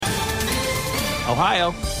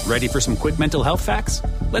Ohio, ready for some quick mental health facts?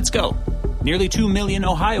 Let's go. Nearly 2 million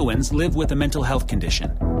Ohioans live with a mental health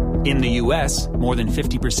condition. In the U.S., more than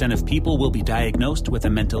 50% of people will be diagnosed with a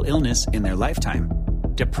mental illness in their lifetime.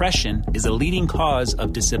 Depression is a leading cause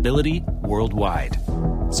of disability worldwide.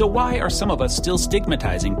 So why are some of us still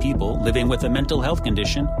stigmatizing people living with a mental health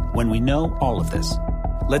condition when we know all of this?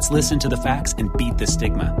 Let's listen to the facts and beat the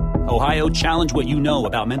stigma. Ohio, challenge what you know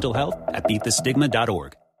about mental health at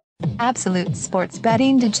beatthestigma.org. Absolute sports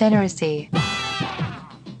betting degeneracy.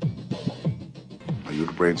 Are you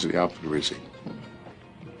the brains of the outfit, or is he?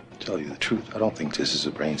 Tell you the truth, I don't think this is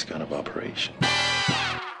a brains kind of operation.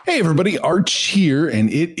 Hey everybody, Arch here, and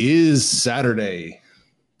it is Saturday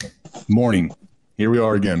morning. Here we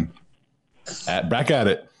are again, back at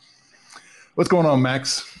it. What's going on,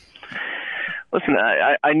 Max? Listen,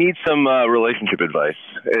 I need some relationship advice.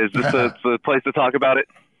 Is this the place to talk about it?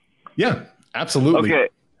 Yeah, absolutely. Okay,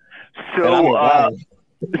 so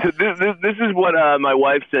this is what my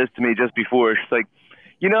wife says to me just before. She's like,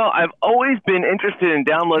 you know, I've always been interested in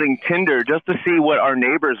downloading Tinder just to see what our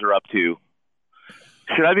neighbors are up to.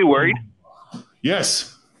 Should I be worried?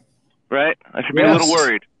 Yes. Right? I should be a little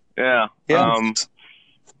worried. Yeah. Yes.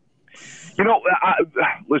 You know,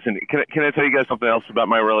 listen, can I tell you guys something else about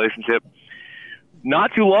my relationship?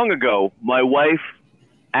 Not too long ago, my wife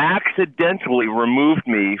accidentally removed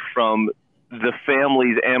me from the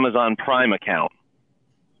family's Amazon Prime account.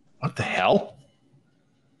 What the hell?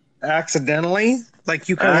 Accidentally? Like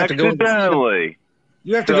you kind of have to go. Accidentally.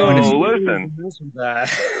 You have to go into. Listen,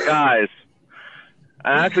 guys.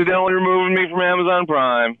 Accidentally removing me from Amazon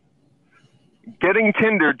Prime. Getting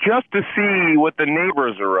Tinder just to see what the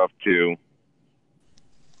neighbors are up to.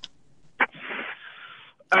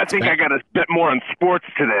 I think I got to bet more on sports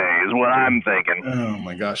today is what I'm thinking. Oh,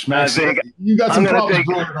 my gosh. Max, you got some problems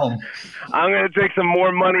going at home. I'm going to take some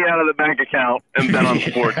more money out of the bank account and bet on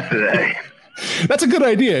sports today. That's a good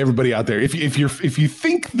idea, everybody out there. If you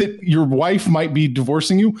think that your wife might be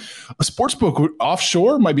divorcing you, a sportsbook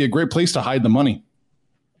offshore might be a great place to hide the money.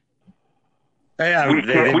 Yeah, we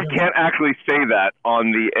can't actually say that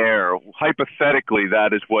on the air. Hypothetically,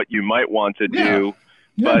 that is what you might want to do.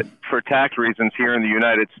 Yeah. But for tax reasons here in the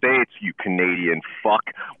United States, you Canadian fuck,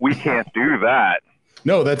 we can't do that.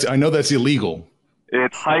 No, I know that's illegal.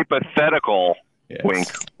 It's hypothetical. Yes. Wink,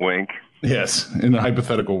 wink. Yes, in the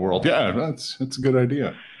hypothetical world. Yeah, that's a good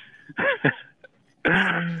idea.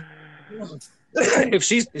 If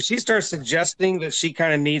she starts suggesting that she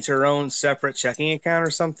kind of needs her own separate checking account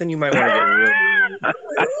or something, you might want to get real.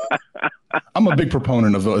 I'm a big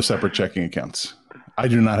proponent of those separate checking accounts. We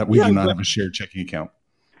do not have a shared checking account.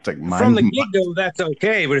 It's like from the get-go, that's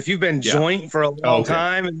okay. But if you've been joint for a long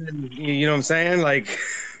time, and then you know what I'm saying, like,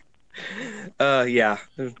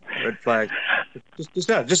 red flag. Just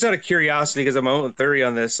out of curiosity, because I'm my own theory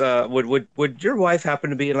on this. Would your wife happen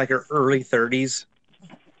to be in like her early 30s?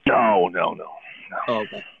 No. Oh,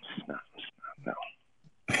 okay. No.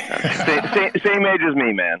 Same age as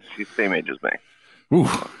me, man. She's the same age as me. Ooh.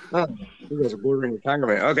 Oh, you guys are bordering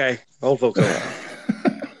retirement. Okay, old folks.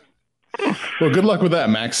 Well, good luck with that,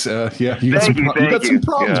 Max. You got some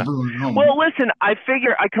problems brewing at home. Well, listen, I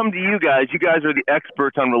figure I come to you guys. You guys are the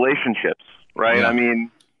experts on relationships, right? Yeah. I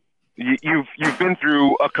mean, you've been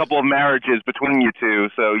through a couple of marriages between you two,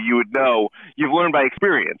 so you would know. You've learned by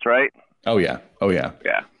experience, right? Oh yeah.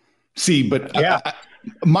 Yeah. See, but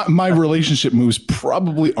my relationship moves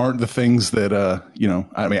probably aren't the things that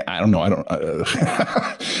I mean, I don't know.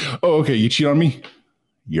 Oh, okay. You cheat on me,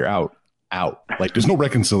 you're out. Like there's no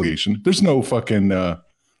reconciliation. There's no fucking.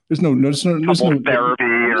 There's no therapy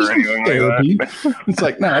or anything like that. It's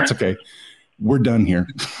like no, it's okay. We're done here.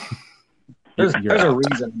 There's a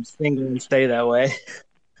reason I'm single and stay that way.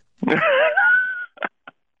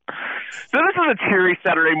 So this is a cheery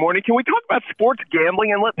Saturday morning. Can we talk about sports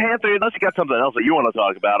gambling and let Panther, unless you got something else that you want to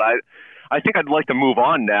talk about? I think I'd like to move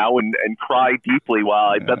on now and cry deeply while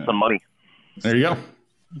I bet some money. There you go.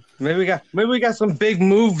 Maybe we got some big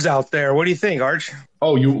moves out there. What do you think, Arch?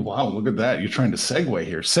 Oh, wow, look at that. You're trying to segue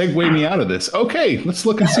here. Segue me out of this. Okay, let's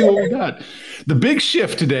look and see what we got. The big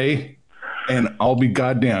shift today, and I'll be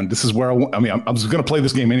goddamn. This is where I was going to play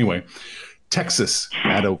this game anyway. Texas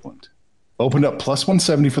at Oakland. Opened up plus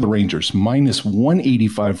 170 for the Rangers, minus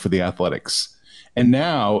 185 for the Athletics. And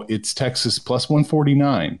now it's Texas plus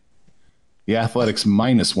 149. The Athletics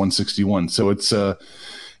minus 161. So it's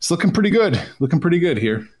looking pretty good. Looking pretty good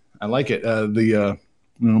here. I like it.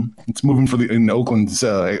 It's moving in Oakland's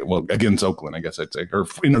against Oakland, I guess I'd say, or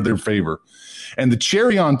in their favor. And the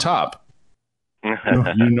cherry on top,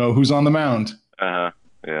 you know who's on the mound. Yeah,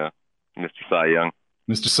 Mr. Cy Young.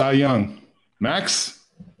 Mr. Cy Young. Max?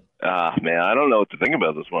 Man, I don't know what to think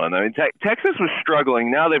about this one. I mean, Texas was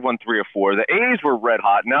struggling. Now they've won 3 or 4. The A's were red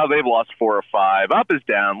hot. Now they've lost 4 or 5. Up is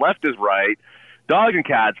down. Left is right. Dogs and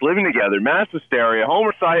cats living together. Mass hysteria.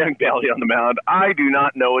 Homer Cy Young Bailey on the mound. I do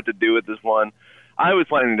not know what to do with this one. I was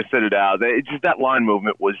planning to sit it out. That line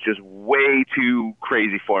movement was just way too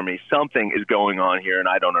crazy for me. Something is going on here, and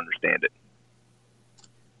I don't understand it.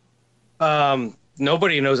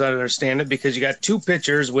 Nobody knows how to understand it because you got 2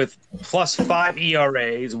 pitchers with +5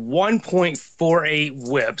 ERAs, 1.48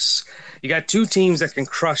 whips. You got 2 teams that can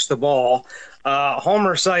crush the ball.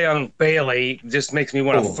 Homer Cy Young Bailey just makes me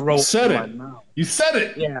want to throw said my it. mouth. You said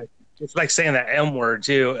it. Yeah, it's like saying that M word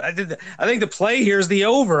too. I think the play here is the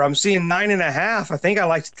over. I'm seeing 9.5. I think I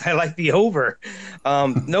like the over.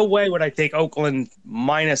 No way would I take Oakland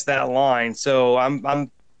minus that line. So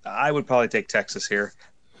I would probably take Texas here.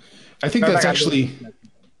 I think that's actually.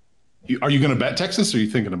 Are you going to bet Texas, or are you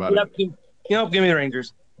thinking about it? Give me the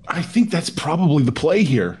Rangers. I think that's probably the play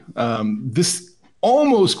here. This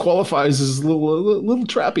almost qualifies as a little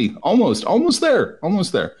trappy. Almost there.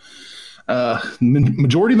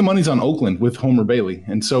 Majority of the money's on Oakland with Homer Bailey,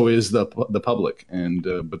 and so is the public. And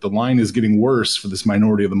but the line is getting worse for this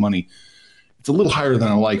minority of the money. It's a little higher than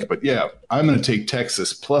I like, but yeah, I'm going to take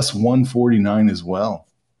Texas +149 as well.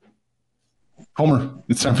 Homer,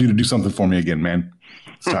 it's time for you to do something for me again, man.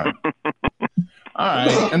 It's time. All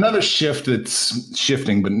right. Another shift that's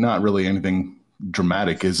shifting, but not really anything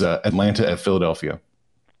dramatic, is Atlanta at Philadelphia.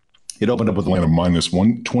 It opened up with Atlanta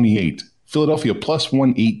 -128, Philadelphia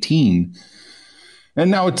 +118. And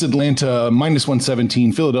now it's Atlanta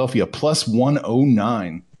 -117, Philadelphia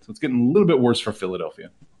 +109. So it's getting a little bit worse for Philadelphia.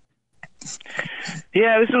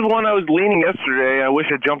 Yeah, this is one I was leaning yesterday. I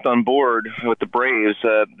wish I jumped on board with the Braves.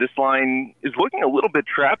 This line is looking a little bit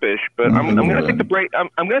trappish, but I'm going to take the Braves. I'm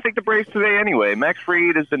going to take the Braves today anyway. Max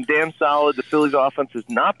Fried has been damn solid. The Phillies' offense has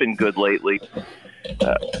not been good lately.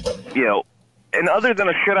 And other than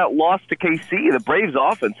a shutout loss to KC, the Braves'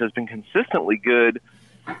 offense has been consistently good.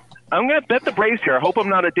 I'm going to bet the Braves here. I hope I'm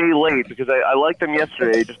not a day late because I liked them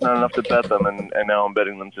yesterday, just not enough to bet them, and now I'm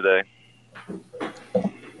betting them today.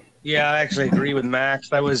 Yeah, I actually agree with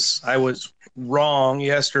Max. I was wrong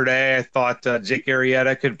yesterday. I thought Jake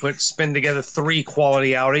Arrieta could spin together 3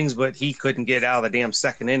 quality outings, but he couldn't get out of the damn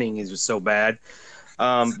second inning. He was so bad.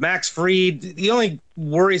 Max Fried, the only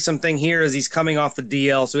worrisome thing here is he's coming off the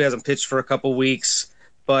DL, so he hasn't pitched for a couple weeks.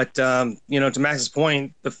 But, to Max's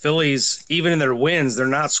point, the Phillies, even in their wins, they're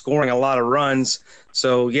not scoring a lot of runs.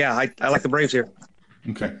 So, yeah, I like the Braves here.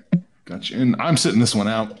 Okay. Gotcha. And I'm sitting this one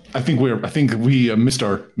out. I think we missed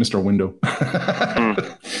our window.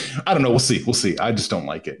 I don't know. We'll see. I just don't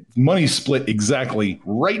like it. Money split exactly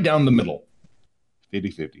right down the middle.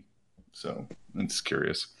 50-50. So that's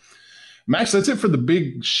curious. Max, that's it for the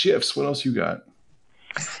big shifts. What else you got?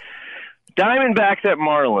 Diamondbacks at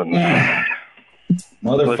Marlins.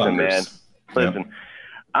 Motherfuckers. Listen, man. Listen. Yep.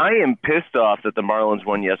 I am pissed off that the Marlins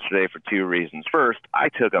won yesterday for 2 reasons. First, I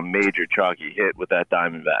took a major chalky hit with that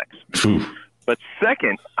Diamondbacks. Ooh. But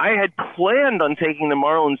second, I had planned on taking the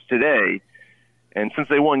Marlins today, and since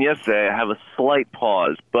they won yesterday, I have a slight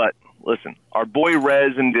pause. But listen, our boy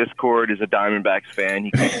Rez in Discord is a Diamondbacks fan.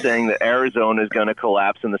 He keeps saying that Arizona is going to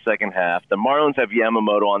collapse in the second half. The Marlins have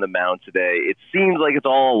Yamamoto on the mound today. It seems like it's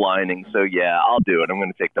all aligning, so yeah, I'll do it. I'm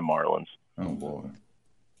going to take the Marlins. Oh, boy.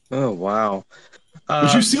 Oh, wow.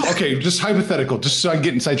 Would you seal? Okay, just hypothetical, just so I can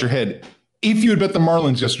get inside your head. If you had bet the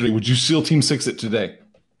Marlins yesterday, would you seal Team 6 it today?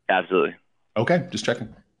 Absolutely. Okay, just checking.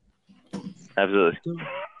 Absolutely.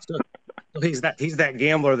 So he's that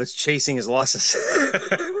gambler that's chasing his losses.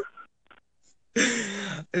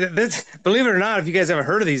 Believe it or not, if you guys haven't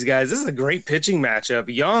heard of these guys, this is a great pitching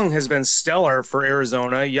matchup. Young has been stellar for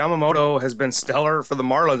Arizona. Yamamoto has been stellar for the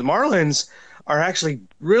Marlins. The Marlins are actually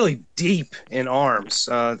really deep in arms.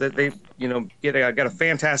 That they got a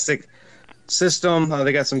fantastic system.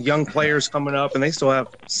 They got some young players coming up, and they still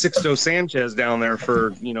have Sixto Sanchez down there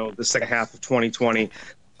for the second half of 2020.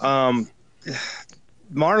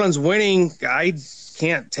 Marlins winning, I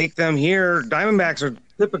can't take them here. Diamondbacks are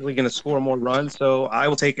typically going to score more runs, so I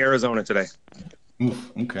will take Arizona today.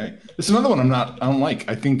 Oof, okay, this is another one I don't like.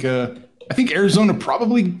 I think Arizona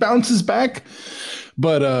probably bounces back.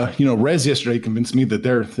 But Rez yesterday convinced me that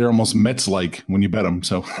they're almost Mets-like when you bet them.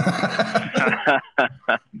 So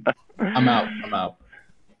I'm out.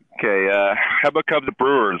 Okay, how about Cubs at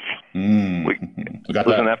Brewers?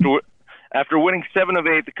 After winning 7 of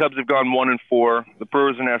 8, the Cubs have gone 1-4. The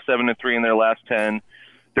Brewers are now 7-3 in their last 10.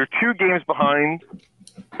 They're 2 games behind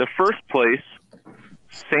the first place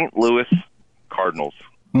St. Louis Cardinals.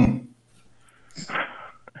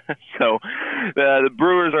 So the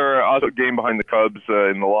Brewers are also a game behind the Cubs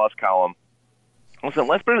in the loss column. Listen,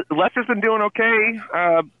 Lester's been doing okay.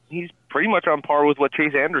 He's pretty much on par with what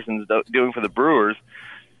Chase Anderson's doing for the Brewers.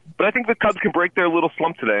 But I think the Cubs can break their little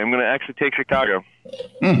slump today. I'm going to actually take Chicago.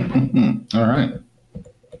 All right.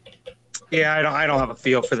 Yeah, I don't have a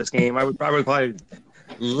feel for this game. I would probably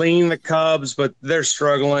lean the Cubs, but they're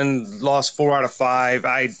struggling. Lost 4 out of 5.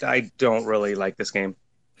 I don't really like this game.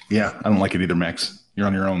 Yeah, I don't like it either, Max. You're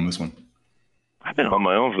on your own this one. I've been on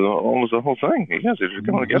my own for almost the whole thing. You guys are just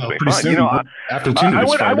going against me. Fine. Soon, after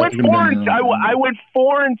I went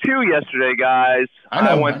 4-2 yesterday, guys.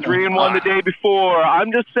 I went 3-1 the day before.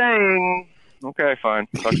 I'm just saying. Okay, fine.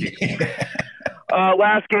 Fuck you.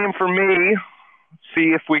 Last game for me.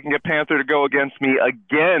 See if we can get Panther to go against me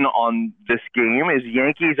again on this game is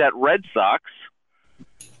Yankees at Red Sox.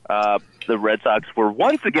 The Red Sox were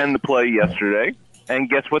once again the play yesterday, and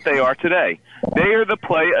guess what they are today? They are the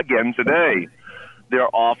play again today. Their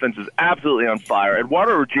offense is absolutely on fire.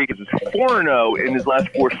 Eduardo Rodriguez is 4-0 in his last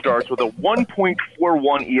 4 starts with a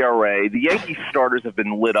 1.41 ERA. The Yankees starters have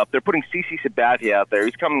been lit up. They're putting CC Sabathia out there.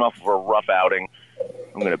 He's coming off of a rough outing.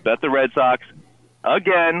 I'm going to bet the Red Sox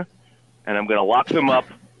again, and I'm going to lock them up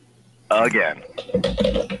again.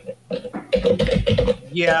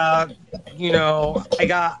 Yeah, I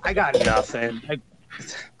got nothing.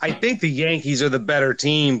 I think the Yankees are the better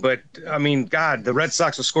team, but I mean, God, the Red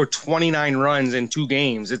Sox have scored 29 runs in 2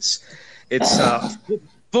 games. It's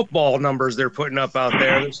football numbers they're putting up out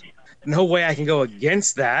there. There's no way I can go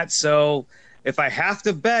against that. So if I have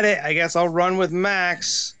to bet it, I guess I'll run with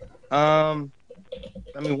Max.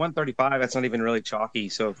 135, that's not even really chalky.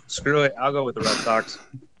 So screw it. I'll go with the Red Sox.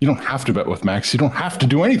 You don't have to bet with Max. You don't have to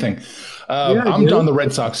do anything. I'm on the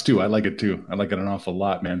Red Sox too. I like it too. I like it an awful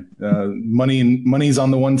lot, man. Money's on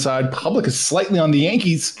the one side. Public is slightly on the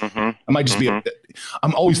Yankees. I might just be.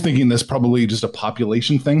 I'm always thinking this probably just a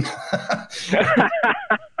population thing.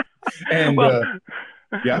 And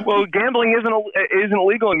yeah. Well, gambling isn't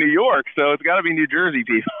illegal in New York, so it's got to be New Jersey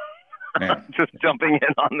people. Just jumping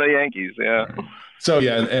in on the Yankees. Yeah. So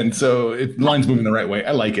yeah, and so line's moving the right way.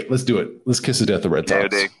 I like it. Let's do it. Let's kiss the death of Red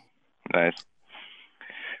Sox. Nice.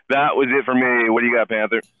 That was it for me. What do you got,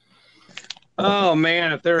 Panther? Oh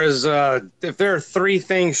man, if there are 3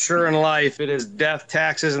 things sure in life, it is death,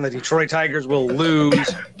 taxes, and the Detroit Tigers will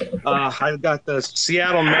lose. I've got the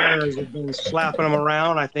Seattle Mariners have been slapping them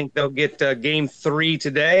around. I think they'll get game 3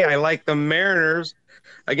 today. I like the Mariners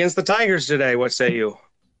against the Tigers today. What say you?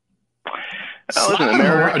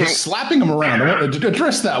 Slapping them around. I want to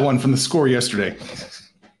address that one from the score yesterday.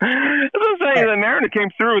 I was saying the Mariners came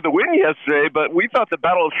through with a win yesterday, but we thought the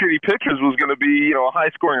Battle of Shitty Pitchers was going to be, a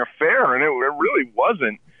high-scoring affair, and it really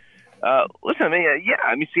wasn't. Listen,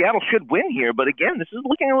 Seattle should win here, but again, this is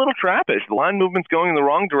looking a little trappish. The line movement's going in the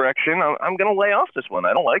wrong direction. I'm going to lay off this one.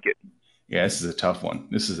 I don't like it. Yeah, this is a tough one.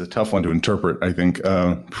 This is a tough one to interpret, I think.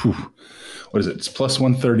 What is it? It's plus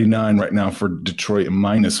 139 right now for Detroit and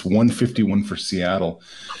minus 151 for Seattle.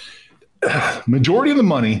 Majority of the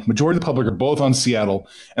money, majority of the public are both on Seattle,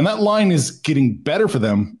 and that line is getting better for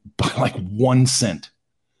them by like 1 cent.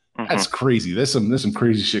 That's crazy. There's some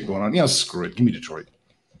crazy shit going on. Yeah, screw it. Give me Detroit.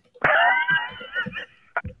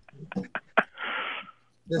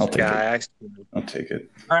 I'll take it.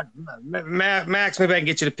 All right, Max, maybe I can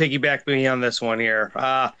get you to piggyback me on this one here.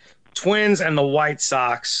 Twins and the White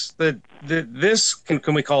Sox. Can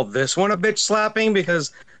we call this one a bitch slapping?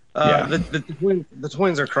 Because the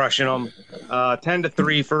Twins are crushing them.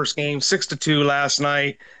 10-3 first game, 6-2 last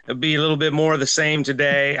night. It'll be a little bit more of the same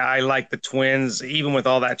today. I like the Twins, even with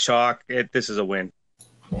all that chalk. This is a win.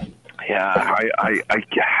 Yeah, I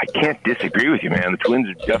can't disagree with you, man. The Twins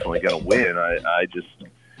are definitely going to win.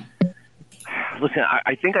 Listen,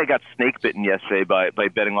 I think I got snake bitten yesterday by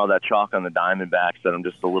betting all that chalk on the Diamondbacks that I'm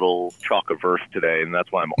just a little chalk averse today, and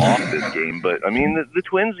that's why I'm off this game. But, the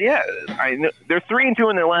Twins, yeah, they're 3-2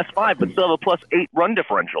 in their last 5, but still have a +8 run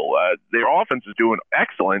differential. Their offense is doing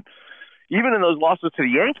excellent. Even in those losses to the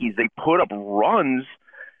Yankees, they put up runs,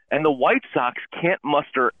 and the White Sox can't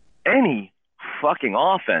muster any fucking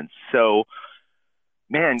offense. So,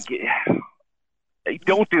 man,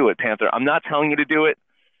 don't do it, Panther. I'm not telling you to do it.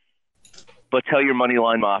 But tell your money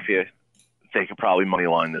line mafia they could probably money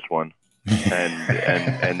line this one.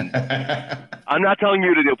 And I'm not telling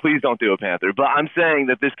you to do it. Please don't do it, Panther. But I'm saying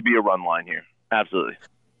that this could be a run line here. Absolutely.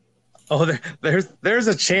 Oh, there's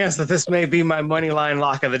a chance that this may be my money line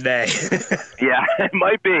lock of the day. Yeah, it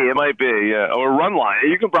might be. Yeah, or run line.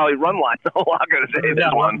 You can probably run line the lock of the day.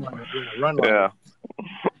 This one. Run line.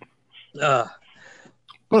 Yeah.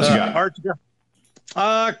 What else you got? Art,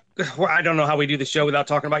 Well, I don't know how we do the show without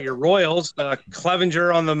talking about your Royals.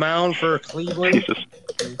 Clevenger on the mound for Cleveland.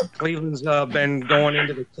 Cleveland's been going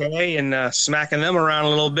into the K and smacking them around a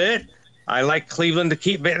little bit. I like Cleveland to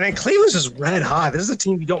keep it. And Cleveland's just red hot. This is a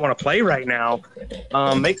team you don't want to play right now.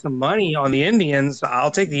 Make some money on the Indians.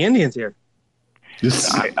 I'll take the Indians here.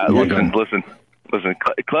 Listen.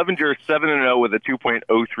 Clevenger 7-0 with a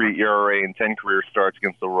 2.03 ERA and 10 career starts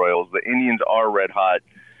against the Royals. The Indians are red hot.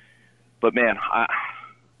 But, man,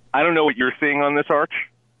 I don't know what you're seeing on this, Arch.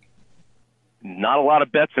 Not a lot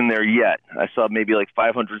of bets in there yet. I saw maybe like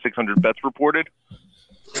 500, 600 bets reported.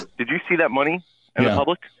 Did you see that money in the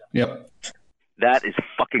public? Yep. That is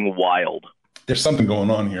fucking wild. There's something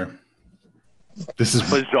going on here. This is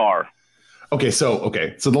bizarre. Okay, so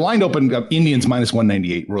the line opened up Indians minus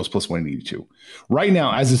 198, Royals plus 182. Right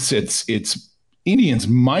now, as it sits, it's Indians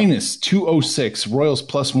minus 206, Royals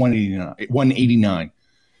plus 189.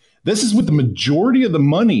 This is with the majority of the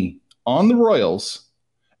money on the Royals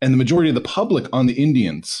and the majority of the public on the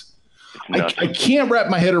Indians. I can't wrap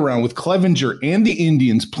my head around with Clevenger and the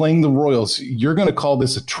Indians playing the Royals. You're going to call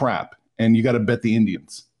this a trap, and you got to bet the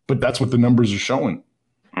Indians. But that's what the numbers are showing.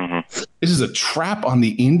 Mm-hmm. This is a trap on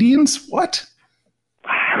the Indians? What?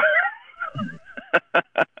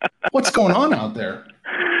 What's going on out there?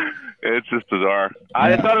 It's just bizarre.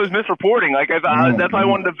 I thought it was misreporting. Like that's why I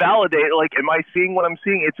wanted to validate. Like, am I seeing what I'm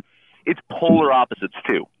seeing? It's polar opposites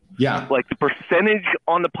too. Yeah. Like the percentage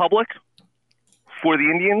on the public for the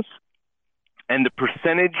Indians and the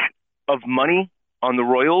percentage of money on the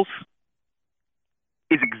Royals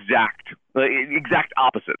is exact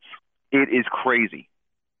opposites. It is crazy.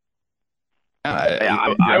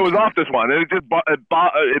 I was off this one. It just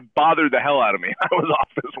bothered the hell out of me. I was off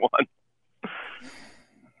this one.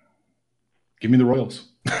 Give me the Royals.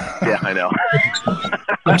 Yeah, I know.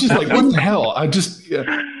 I'm just like, what the hell?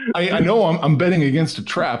 I know I'm betting against a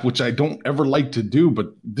trap, which I don't ever like to do,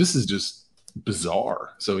 but this is just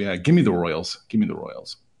bizarre. So yeah, give me the Royals. Give me the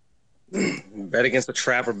Royals. Bet against the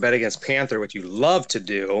trap or bet against Panther, which you love to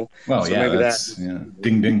do. Well, so yeah, maybe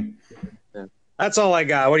ding ding. Yeah. That's all I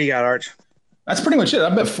got. What do you got, Arch? That's pretty much it.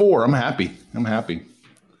 I bet 4. I'm happy.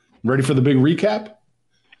 Ready for the big recap?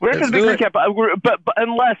 We're going to the big recap, but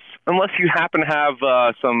unless you happen to have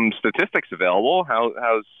some statistics available,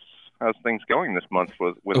 how's things going this month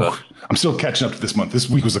with us? I'm still catching up to this month. This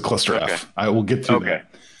week was a cluster F. I will get through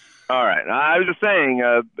that. All right. I was just saying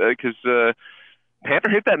because Panther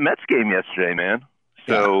hit that Mets game yesterday, man.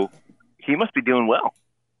 So he must be doing well.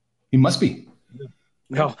 He must be.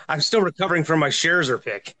 No, I'm still recovering from my Scherzer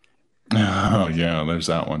pick. Oh, yeah, there's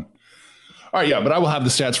that one. All right, yeah, but I will have the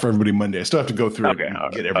stats for everybody Monday. I still have to go through it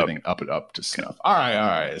and get everything up to snuff. All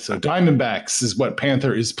right. So Diamondbacks is what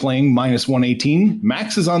Panther is playing, minus 118.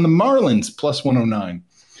 Max is on the Marlins, plus 109.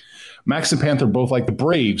 Max and Panther both like the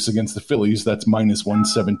Braves against the Phillies. That's minus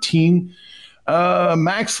 117.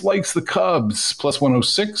 Max likes the Cubs, plus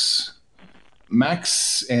 106.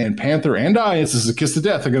 Max and Panther and this is a kiss to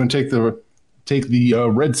death, are going to take the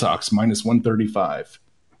Red Sox, minus 135.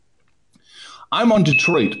 I'm on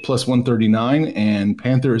Detroit, plus 139, and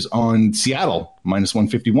Panthers on Seattle, minus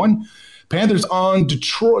 151. Panthers on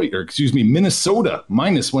Minnesota,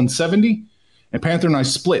 minus 170. And Panther and I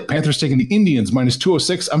split. Panthers taking the Indians, minus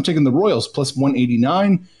 206. I'm taking the Royals, plus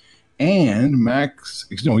 189. And Max,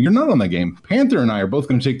 no, you're not on that game. Panther and I are both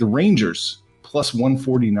going to take the Rangers, plus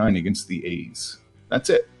 149 against the A's. That's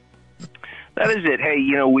it. That is it. Hey,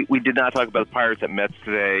 we did not talk about the Pirates at Mets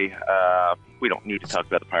today. We don't need to talk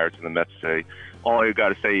about the Pirates and the Mets today. All I got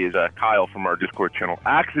to say is Kyle from our Discord channel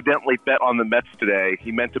accidentally bet on the Mets today.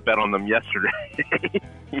 He meant to bet on them yesterday.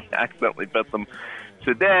 He accidentally bet them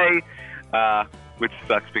today, which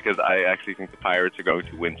sucks because I actually think the Pirates are going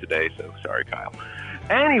to win today. So sorry, Kyle.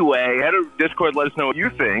 Anyway, head to Discord. Let us know what you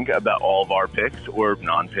think about all of our picks or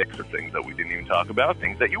non-picks or things that we didn't even talk about,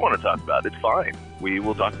 things that you want to talk about. It's fine. We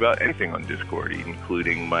will talk about anything on Discord,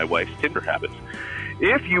 including my wife's Tinder habits.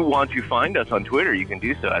 If you want to find us on Twitter, you can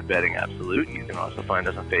do so at Betting Absolute. You can also find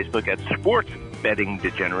us on Facebook at Sports Betting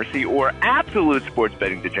Degeneracy or Absolute Sports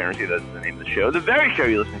Betting Degeneracy. That's the name of the show. The very show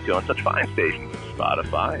you listen to on such fine stations as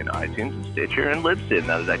Spotify and iTunes and Stitcher and Libsyn.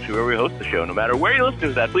 That is actually where we host the show. No matter where you listen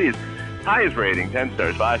to us at, please, highest rating, 10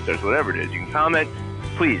 stars, 5 stars, whatever it is. You can comment.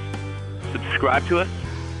 Please subscribe to us,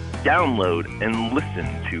 download, and listen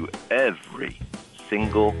to every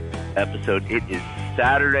single episode. It is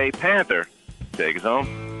Saturday. Panther, take us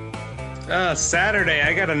home. Saturday,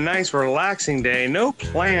 I got a nice relaxing day. No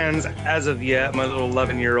plans as of yet. My little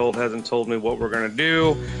 11-year-old hasn't told me what we're going to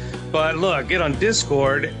do. But look, get on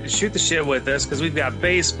Discord, shoot the shit with us, because we've got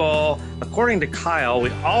baseball. According to Kyle,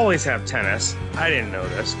 we always have tennis. I didn't know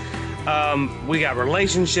this. We got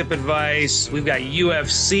relationship advice. We've got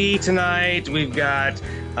UFC tonight. We've got,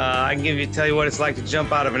 I can tell you what it's like to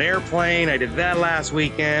jump out of an airplane. I did that last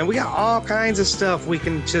weekend. We got all kinds of stuff we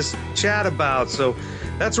can just chat about. So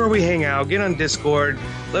that's where we hang out. Get on Discord.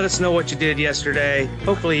 Let us know what you did yesterday.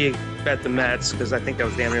 Hopefully you bet the Mets, because I think that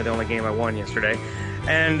was damn near the only game I won yesterday.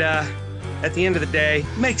 And at the end of the day,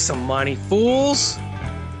 make some money, fools.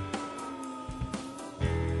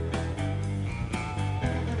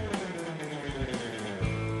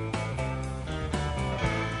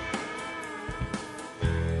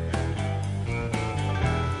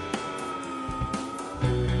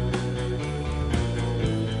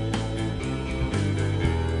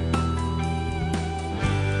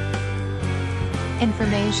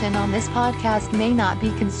 Information on this podcast may not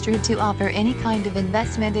be construed to offer any kind of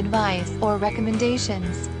investment advice or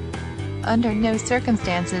recommendations. Under no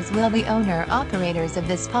circumstances will the owner-operators of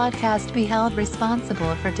this podcast be held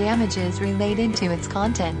responsible for damages related to its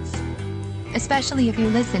contents. Especially if you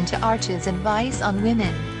listen to Arch's advice on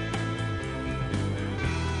women.